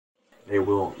They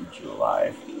will eat you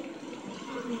alive.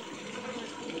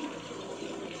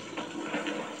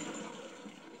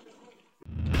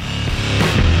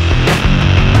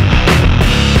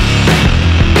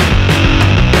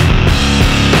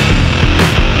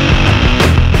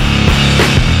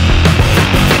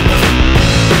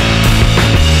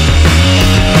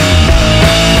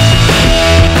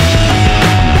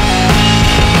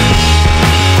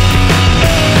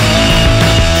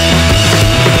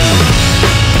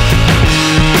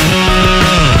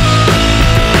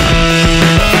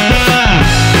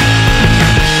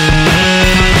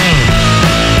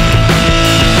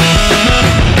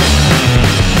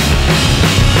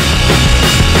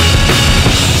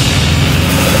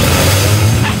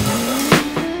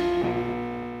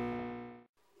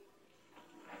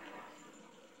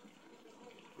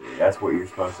 That's what you're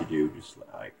supposed to do, just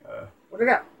like, What do you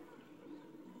got?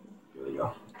 There we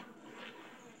go.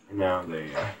 And now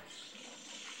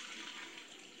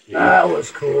that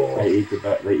was cool. They eat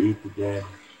the dead.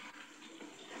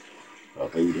 Well,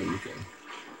 they eat anything.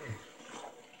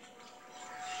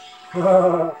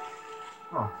 Oh.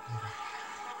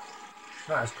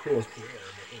 Not as cool as Pierre,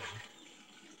 but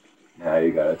yeah. Now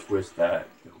you gotta twist that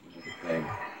to open the thing.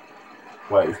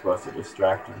 What, you're supposed to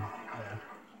distract him? Yeah.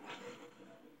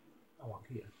 I want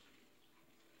Pierre.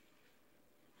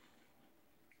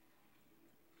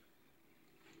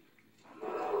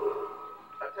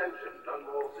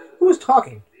 Who was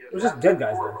talking? It was just dead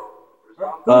guys there.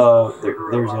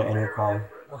 There's an intercom.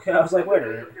 Okay, I was like, wait a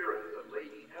minute.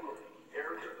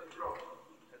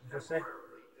 What did I say?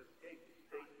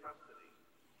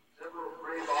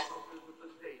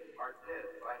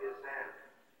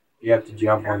 You have to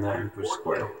jump on that and push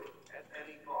square.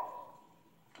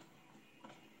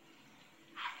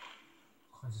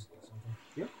 Let's just get something.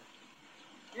 Yep.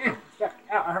 Yeah, stuck.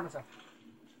 Ow, I hurt myself.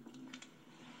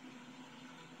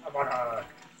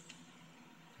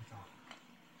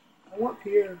 I want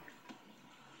Pierre.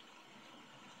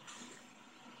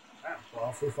 Ah, well,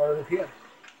 I'll free fire with Pierre.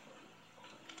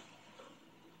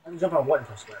 I can jump on what and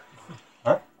press square?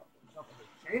 Huh? Jump on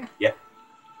the chain? Yeah.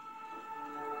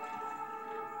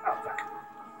 Oh, fuck.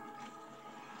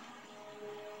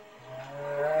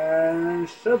 And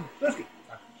Shabooski.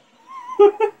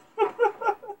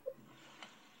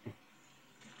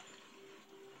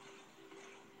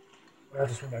 I have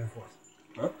to swing back and forth.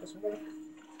 Huh? Swing back?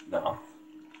 No.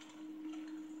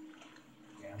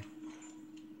 Yeah.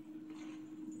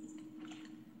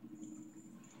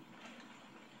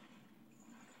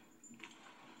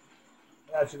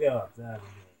 That should go up. That would be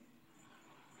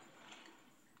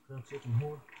grilled chicken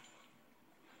horn.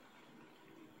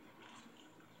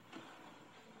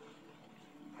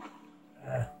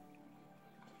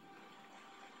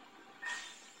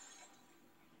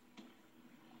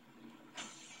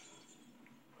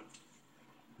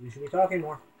 You should be talking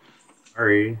more.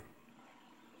 Hurry.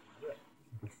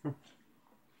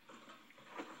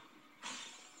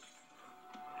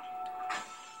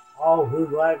 Oh, who's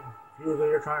like viewers that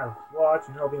you're trying to watch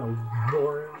and they'll be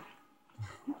boring.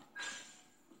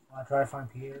 I try to find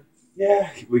Pierre.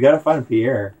 Yeah, we gotta find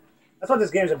Pierre. That's what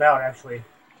this game's about, actually.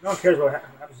 No one cares what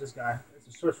happens to this guy. It's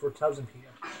a search for Tubbz and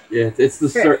Pierre. Yeah, it's the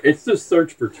search. It's the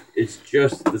search for. It's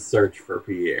just the search for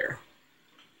Pierre.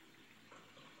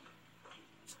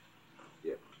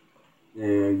 Yep.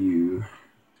 There you.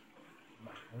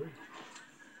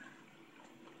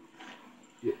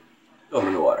 Yeah. Throw him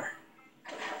in the water.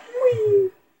 Whee!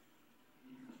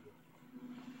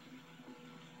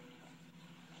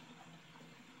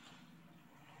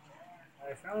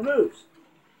 I found moves.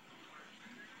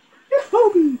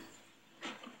 Booby!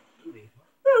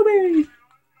 Booby!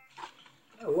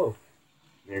 Oh, whoa.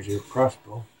 There's your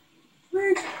crossbow.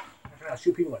 I can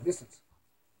shoot people at distance.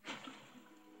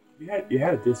 You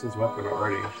had a distance weapon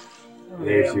already. Oh,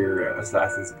 There's your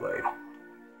assassin's blade.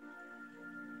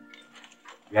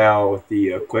 Now with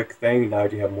the quick thing, now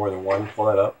that you have more than one, pull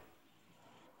that up,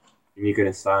 and you can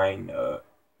assign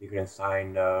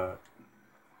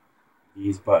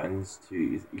these buttons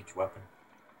to each weapon.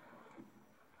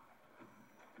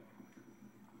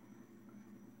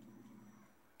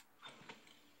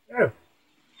 Oh.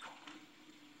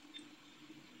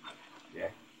 Yeah,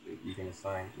 you can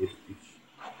assign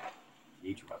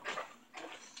each weapon.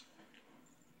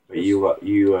 But you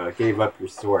gave up your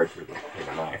sword for the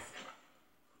knife.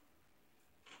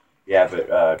 Yeah,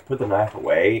 but put the knife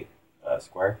away,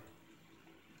 square.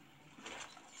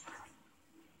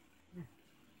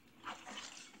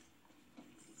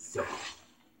 So.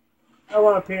 I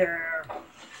want a Pierre.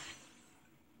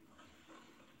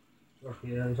 Poor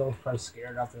Pierre, he's always probably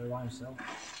scared out there by himself.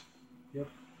 Yep.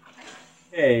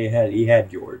 Hey, he had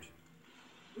George.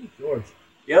 George.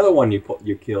 The other one you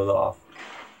killed off.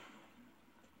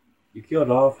 You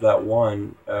killed off that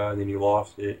one, then you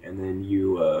lost it, and then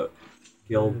you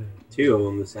killed two of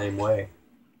them the same way.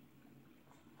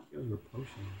 Those were potions.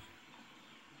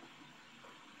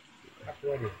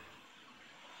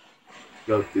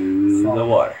 Go through the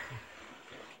water.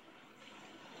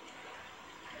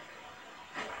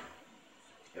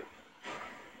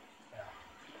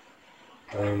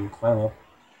 Climb up.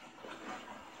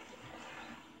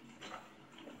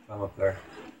 Climb up there.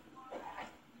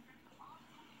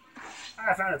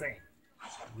 I found a thing.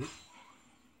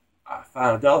 I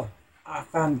found a dollar. I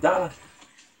found a dollar.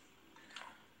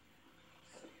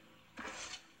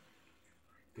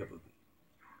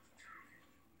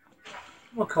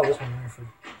 We'll call this one Winifred.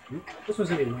 This one's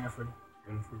gonna be Winifred.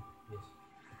 Winifred? Yes.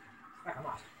 Back on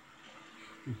lost.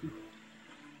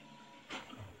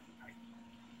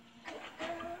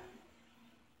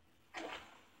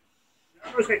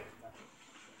 Okay.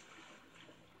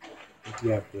 You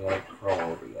have to like crawl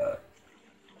over that.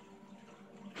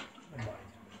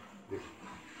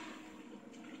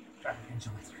 Can't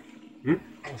jump up there.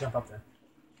 Can't jump up there.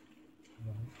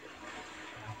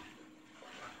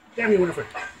 Damn you, Winifred.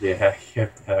 Yeah, you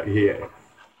have to. Yeah.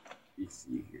 You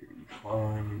see here, you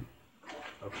climb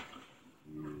up.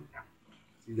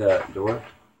 See that door?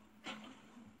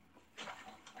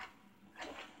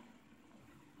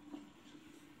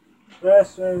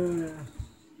 Yes,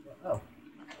 oh.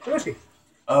 Whiskey.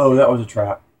 Oh, that was a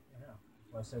trap. I know.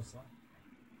 That's why I said slime.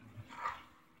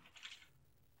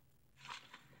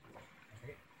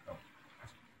 Okay. Oh.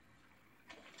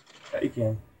 Yeah, you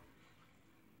can.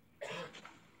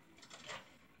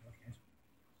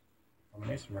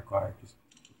 Combination required. Just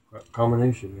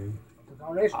combination, man.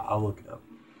 Combination? I'll look it up.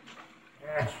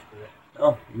 Yeah,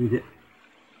 oh, you need it.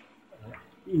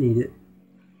 You need it.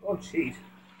 Don't cheat.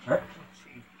 Huh? Don't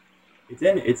cheat.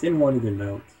 It's in one of the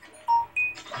notes.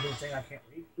 New thing I can't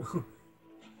read.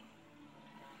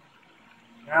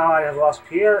 Now I have lost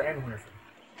Pierre and Winifred.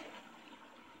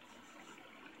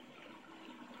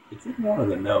 It's in one of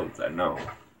the notes, I know.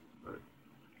 But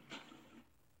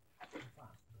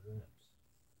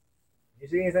you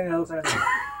see anything else?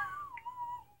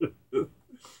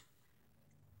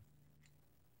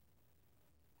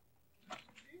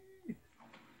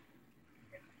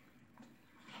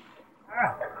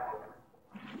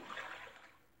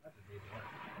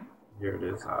 Here it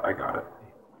is. I got it.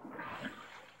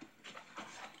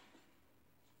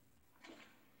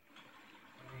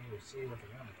 See what the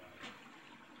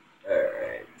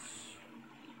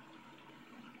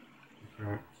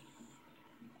Alright.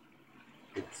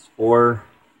 It's 4,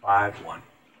 5, 1.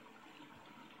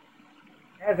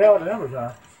 Can't tell what the numbers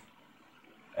are.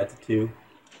 That's a 2.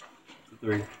 It's a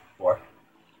 3, 4.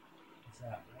 What's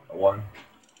that? A 1.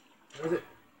 What is it?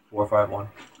 4, 5, 1.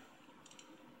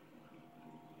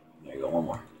 There you go, one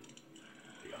more.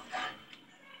 There you go.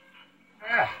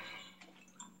 Ah!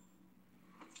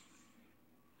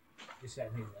 You said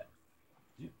I need that.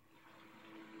 Yeah.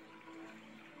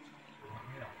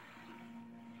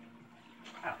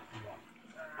 Ow.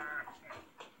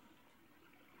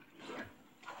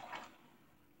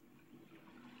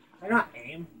 Can I not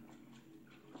aim?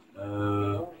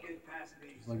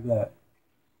 Just like that.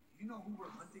 You know who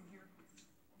we're hunting here?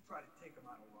 Don't try to take them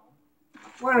out alone.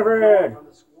 Winifred! From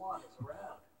the squad is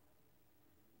around.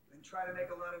 Then try to make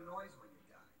a lot of noise when you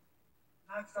die.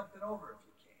 Knock something over if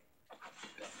you can.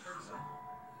 Hurt something.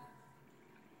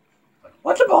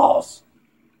 Bunch of balls!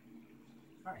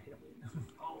 Alright,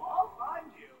 Oh, I'll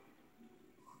find you.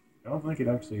 I don't think it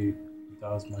actually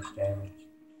does much damage.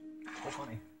 so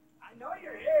funny. I know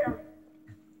you're here.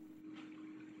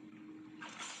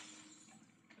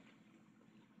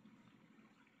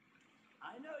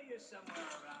 I know you're somewhere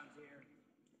around here.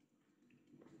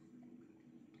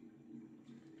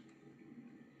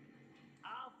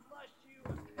 I'll flush you.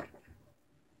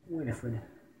 Winifred.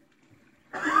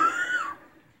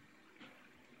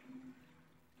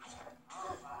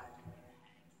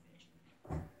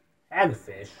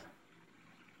 Hagfish?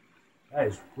 That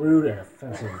is rude and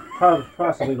offensive.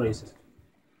 Possibly racist.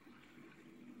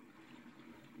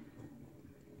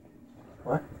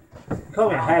 What?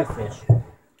 Calling me a hagfish.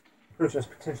 Which is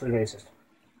potentially racist.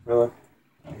 Really?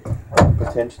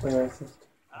 Potentially racist?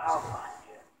 I'll find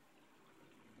you.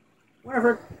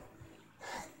 Winifred.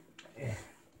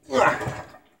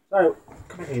 Sorry,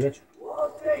 come here, bitch.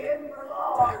 Won't stay hidden for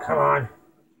long. Come on.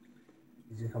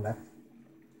 He's gonna come back.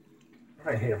 I'm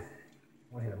gonna hit him.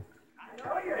 I'm gonna hit him. I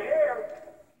know you're here.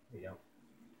 There you go.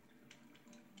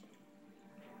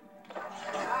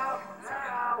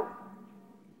 Now.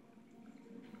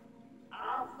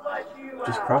 I'll flush you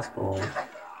Just out. crossbow.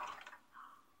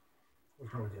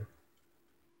 What's going to?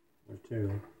 There's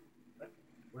two.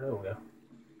 Where do we go?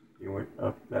 You went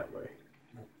up that way.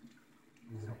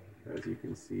 As you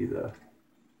can see, the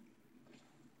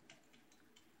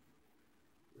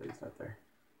lady's not there.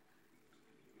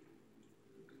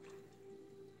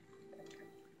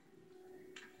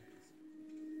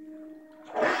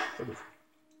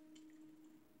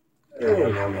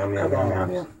 Hey, Meow, meow, meow, meow,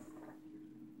 meow.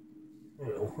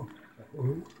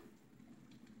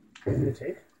 What did it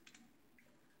take?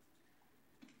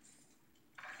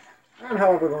 I'm,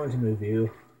 however, going to move you.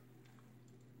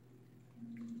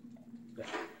 Yeah.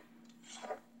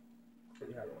 Get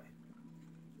you out of the way.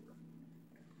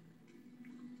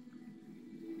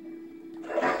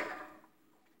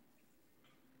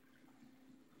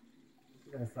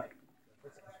 We're gonna fight.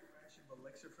 Ration of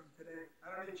elixir from today. I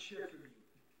don't need shit from you.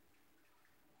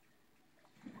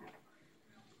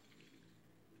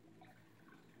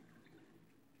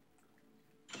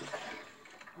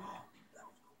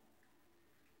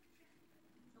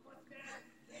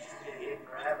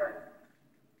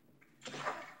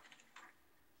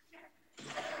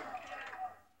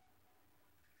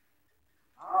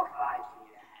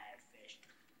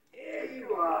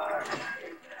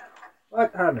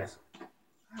 What? How did I miss?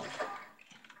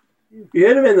 You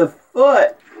hit him in the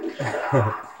foot!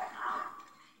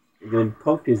 And then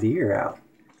poked his ear out.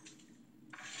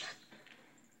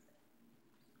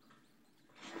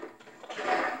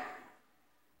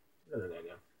 Where did I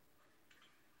go?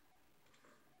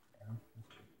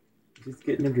 Just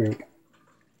getting a drink.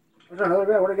 Where's another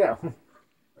guy? Where'd it go?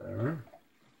 I don't know.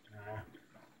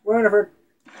 Winifred.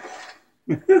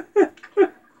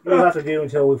 We'll have to do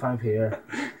until we find Pierre.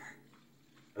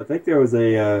 I think there was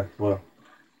a, well,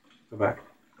 go back.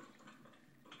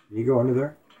 Can you go under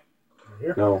there?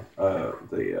 Here? No,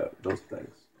 those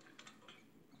things.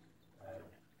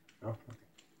 Oh, okay.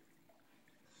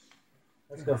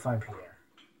 Let's go find Pierre.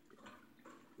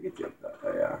 Get you up that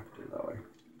way, yeah, that way.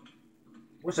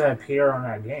 Wish I had Pierre on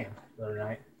that game the other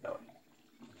night. That way.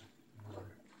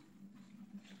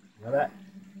 You know that?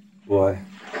 Boy.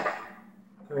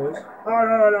 Oh,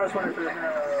 no, it's Winifred,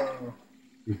 no.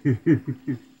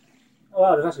 Oh,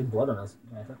 wow, there's actually blood on us.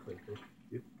 Yeah, that's pretty cool.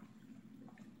 Yep.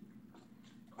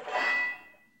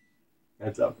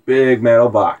 That's a big metal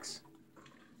box.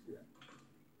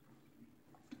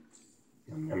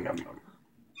 Yum, yum, yum, yum.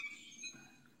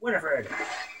 Winifred!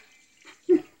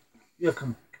 You have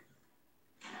come.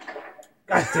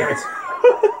 God damn it!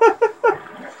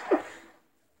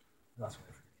 That's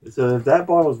Winifred. So if that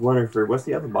bottle's Winifred, what's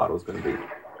the other bottle's going to be?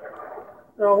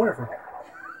 They're all Winifred.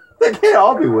 They can't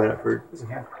all be Winifred. Listen,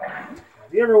 have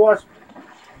you ever watched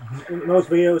most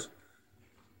videos?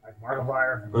 Like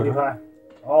Markiplier and PewDiePie?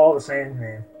 All the same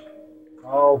name.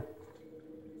 All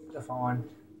Stefan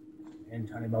and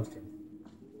Tiny Buxton.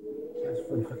 That's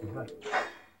really fucking right.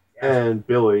 Yeah. And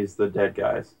Billy's the dead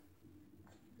guys.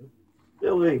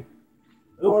 Billy.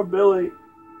 Who? Or Billy.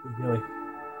 Who's Billy?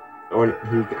 Or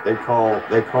they call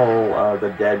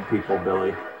the dead people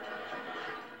Billy.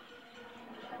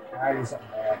 I did something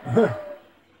bad.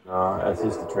 That's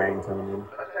just the train coming in.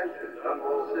 Attention,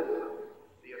 unwell citizens.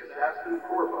 The assassin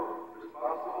Corvo,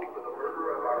 responsible for the murder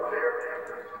of our fair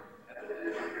empress and the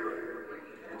disappearance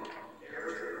of the heir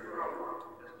to the throne,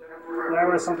 is temporarily... There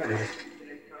was something.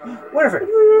 Winifred!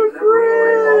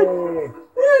 Winifred!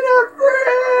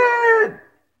 Winifred!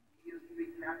 He is to be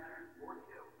captured or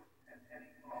killed at any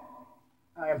cost.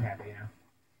 I am happy now.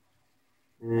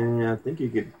 Yeah, I think you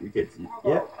get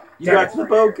yeah. You got to the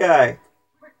boat guy.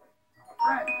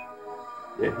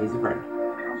 Yeah, he's a friend.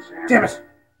 Damn it!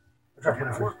 I dropped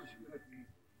Winifred.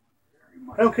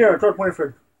 I don't care, I dropped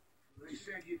Winifred. They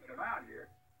said you'd come out here.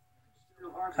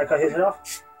 Still hard Can I cut his head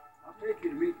off? I'll take you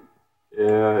to meet them.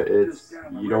 Yeah, it's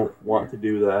you don't want to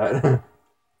do that.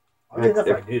 I think if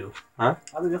I do. Huh?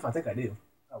 I think I do.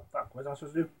 Oh fuck, what am I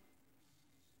supposed to do?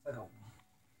 Like a...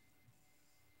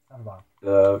 Down the bottom.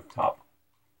 The top.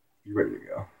 You ready to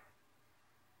go?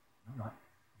 I'm not.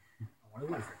 I want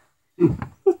to Winifred.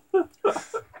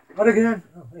 What again?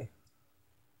 Oh, hey.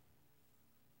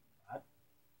 What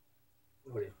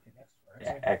do we do? Hit next? Or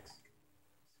Yeah, X.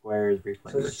 Square is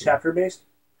briefly. So is this chapter based?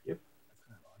 Yep. That's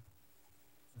kind of odd.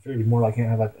 I figured it'd be more like you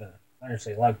have like I don't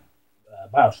say like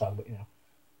Bioshock, but you know.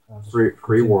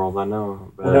 Free world, I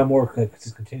know. But Well, not more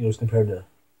continuous compared to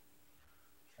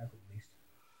chapter based.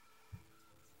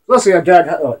 So let's see, I've died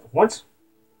once.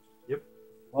 Yep.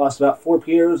 Lost about 4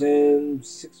 Piers and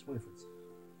 6 Winifreds.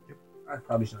 Yep. I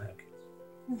probably shouldn't have kids.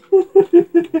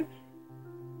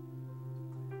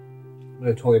 I'm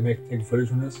gonna totally take footage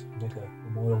from this, make a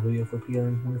memorial video for Pierre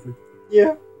and Winifred.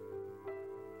 Yeah.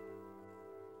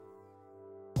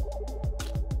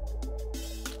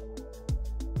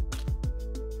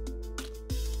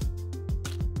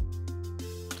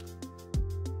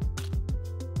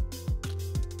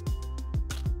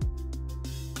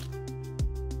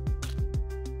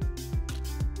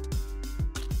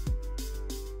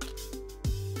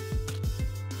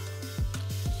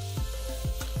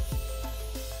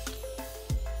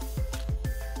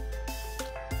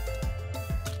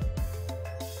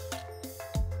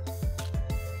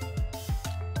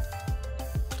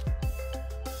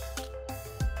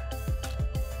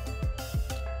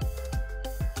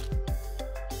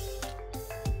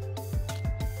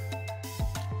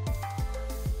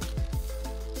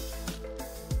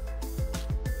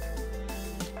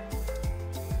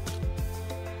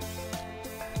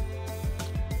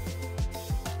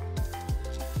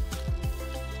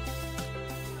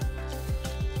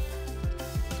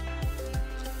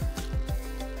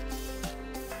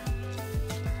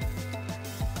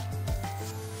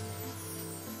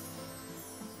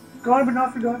 Gone but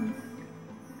not forgotten.